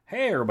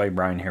Hey everybody,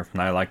 Brian here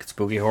from I Like It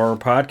Spooky Horror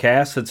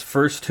Podcast. It's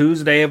first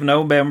Tuesday of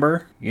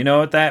November. You know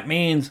what that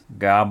means.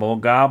 Gobble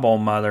gobble,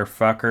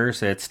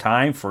 motherfuckers. It's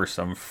time for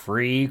some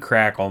free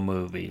Crackle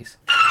movies.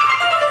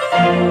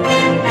 Wanna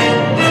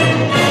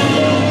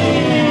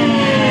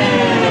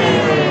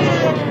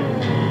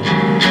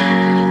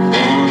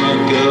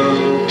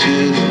go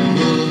to the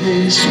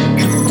movies?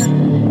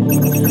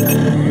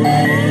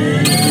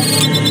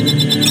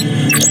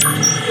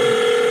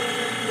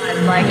 I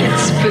like it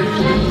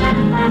spooky.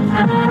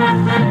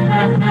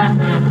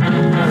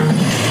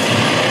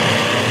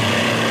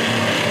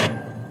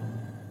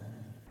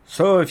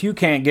 So if you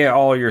can't get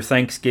all your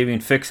Thanksgiving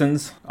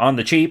fixins on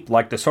the cheap,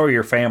 like the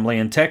Sawyer family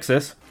in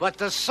Texas, But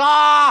the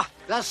saw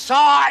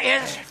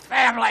is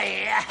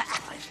family.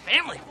 It's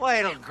family.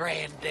 Wait till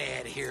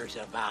Granddad hears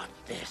about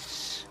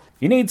this.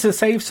 you need to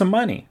save some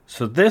money.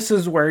 So this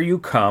is where you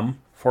come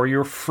for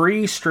your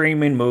free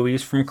streaming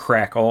movies from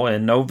Crackle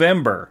in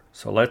November.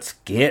 So let's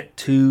get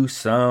to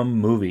some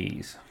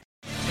movies.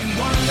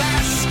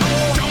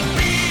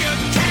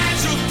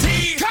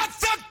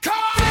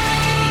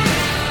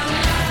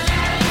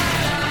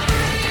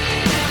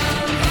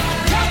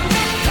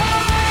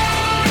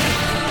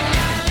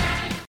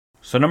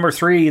 So number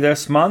 3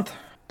 this month,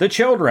 The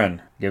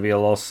Children. Give you a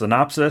little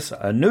synopsis.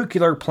 A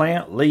nuclear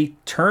plant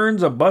leak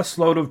turns a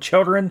busload of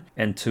children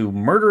into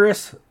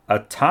murderous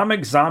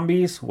atomic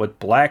zombies with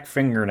black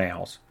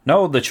fingernails.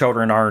 No, the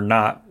children are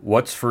not.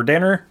 What's for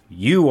dinner?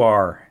 You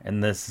are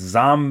in this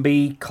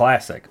zombie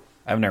classic.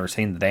 I've never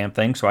seen the damn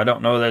thing, so I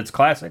don't know that it's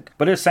classic.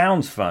 But it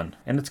sounds fun,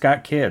 and it's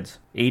got kids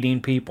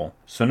eating people.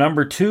 So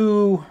number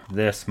 2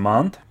 this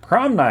month,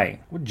 Prom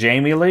Night with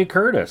Jamie Lee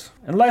Curtis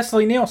and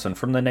Leslie Nielsen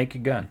from The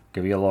Naked Gun.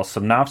 Give you a little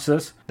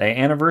synopsis. The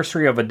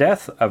anniversary of a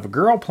death of a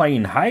girl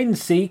playing hide and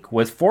seek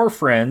with 4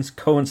 friends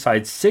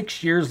coincides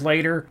 6 years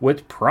later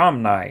with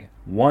Prom Night.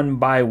 One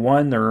by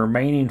one, the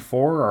remaining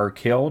 4 are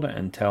killed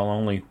until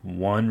only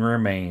 1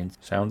 remains.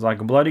 Sounds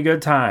like a bloody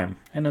good time.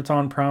 And it's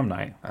on prom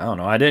night. I don't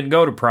know. I didn't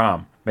go to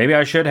prom. Maybe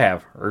I should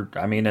have. Or,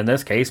 in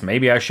this case,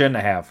 maybe I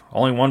shouldn't have.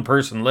 Only 1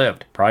 person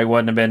lived. Probably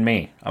wouldn't have been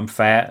me. I'm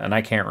fat and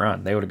I can't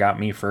run. They would have got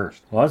me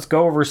first. Well, let's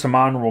go over some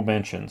honorable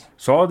mentions.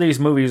 So all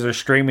these movies are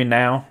streaming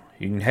now.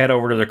 You can head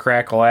over to the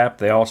Crackle app.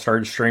 They all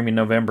started streaming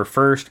November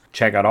 1st.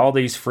 Check out all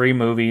these free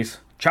movies.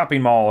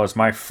 Chopping Mall is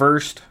my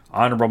first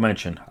honorable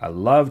mention. I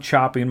love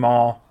Chopping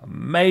Mall.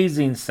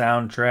 Amazing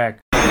soundtrack.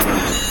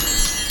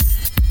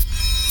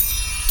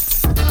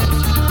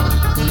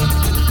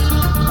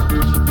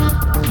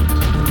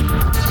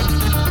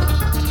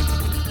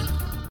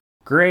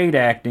 Great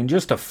acting,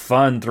 just a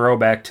fun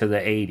throwback to the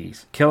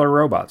 80s. Killer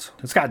Robots.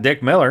 It's got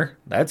Dick Miller.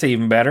 That's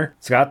even better.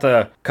 It's got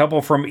the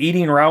couple from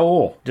Eating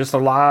Raoul. Just a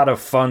lot of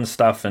fun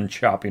stuff in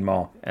Chopping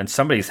Mall. And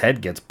somebody's head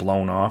gets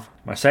blown off.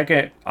 My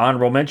second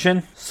honorable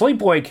mention,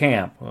 Sleepaway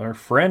Camp. Our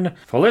friend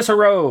Felissa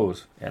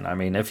Rose.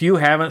 And if you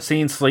haven't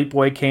seen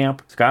Sleepaway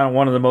Camp, it's got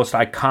one of the most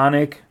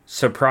iconic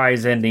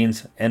surprise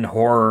endings in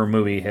horror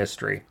movie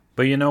history.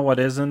 But you know what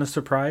isn't a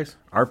surprise?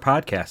 Our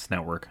podcast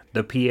network,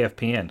 the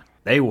PFPN.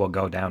 They will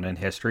go down in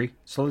history,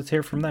 so let's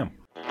hear from them.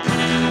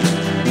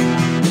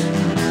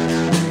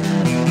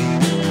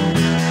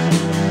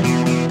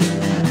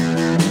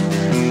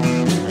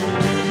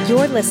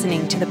 You're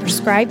listening to the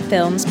Prescribed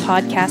Films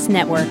Podcast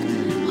Network,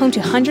 home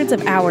to hundreds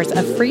of hours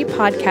of free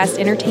podcast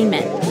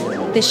entertainment.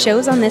 The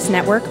shows on this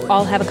network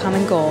all have a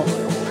common goal,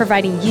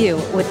 providing you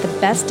with the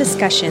best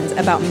discussions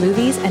about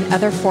movies and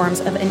other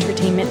forms of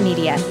entertainment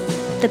media.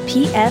 The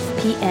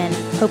PFPN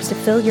hopes to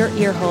fill your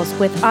earholes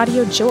with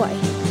audio joy.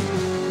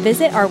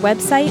 Visit our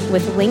website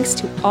with links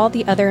to all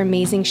the other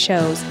amazing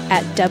shows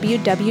at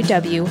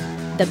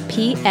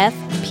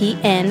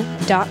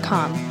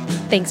www.thepfpn.com.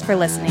 Thanks for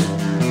listening.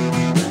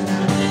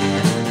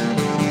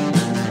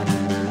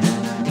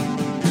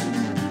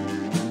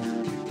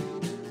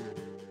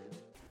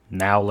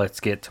 Now let's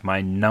get to my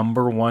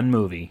number 1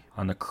 movie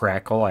on the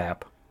Crackle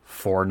app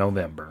for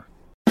November.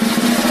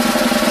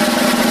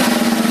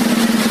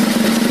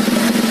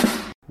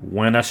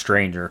 When a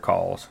Stranger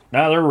Calls.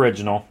 Now the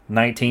original,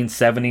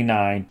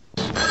 1979.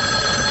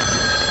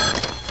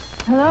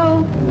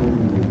 Hello?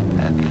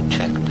 Have you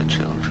checked the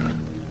children?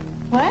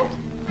 What?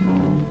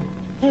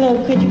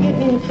 Hello, could you get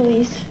me the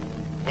police?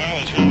 Well,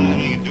 there's nothing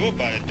you can do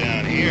about it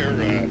down here.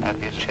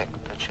 Have you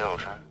checked the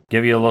children?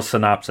 Give you a little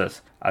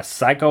synopsis. A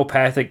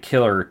psychopathic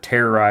killer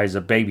terrorized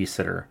a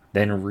babysitter,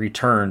 then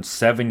returns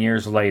 7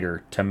 years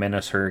later to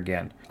menace her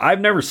again.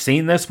 I've never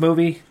seen this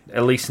movie,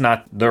 at least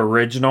not the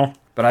original.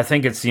 But I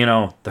think it's,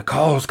 the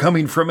call's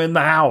coming from in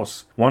the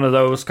house. One of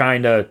those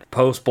kind of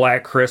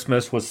post-Black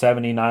Christmas was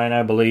 79,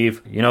 I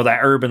believe. That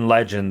urban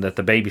legend that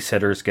the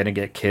babysitter's going to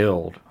get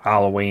killed.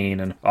 Halloween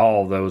and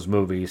all those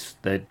movies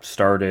that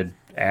started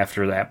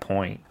after that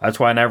point. That's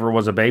why I never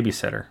was a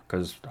babysitter,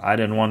 because I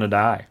didn't want to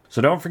die.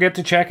 So don't forget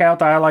to check out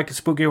the I Like It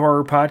Spooky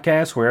Horror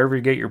Podcast wherever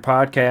you get your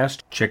podcast.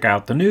 Check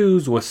out the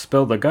news with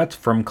Spill the Guts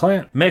from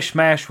Clint,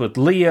 Mishmash with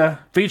Leah,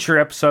 feature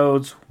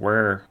episodes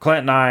where Clint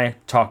and I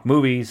talk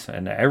movies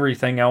and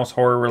everything else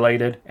horror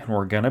related. And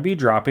we're going to be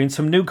dropping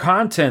some new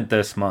content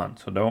this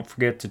month. So don't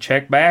forget to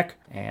check back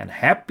And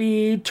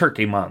happy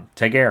Turkey Month.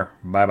 Take care.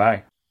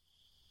 Bye-bye.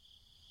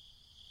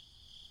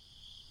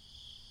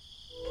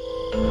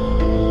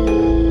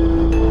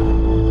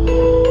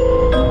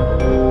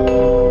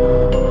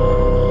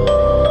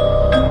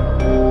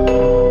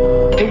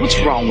 Hey, what's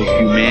wrong with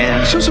you,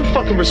 man? Show some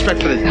fucking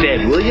respect for the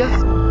dead, will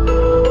ya?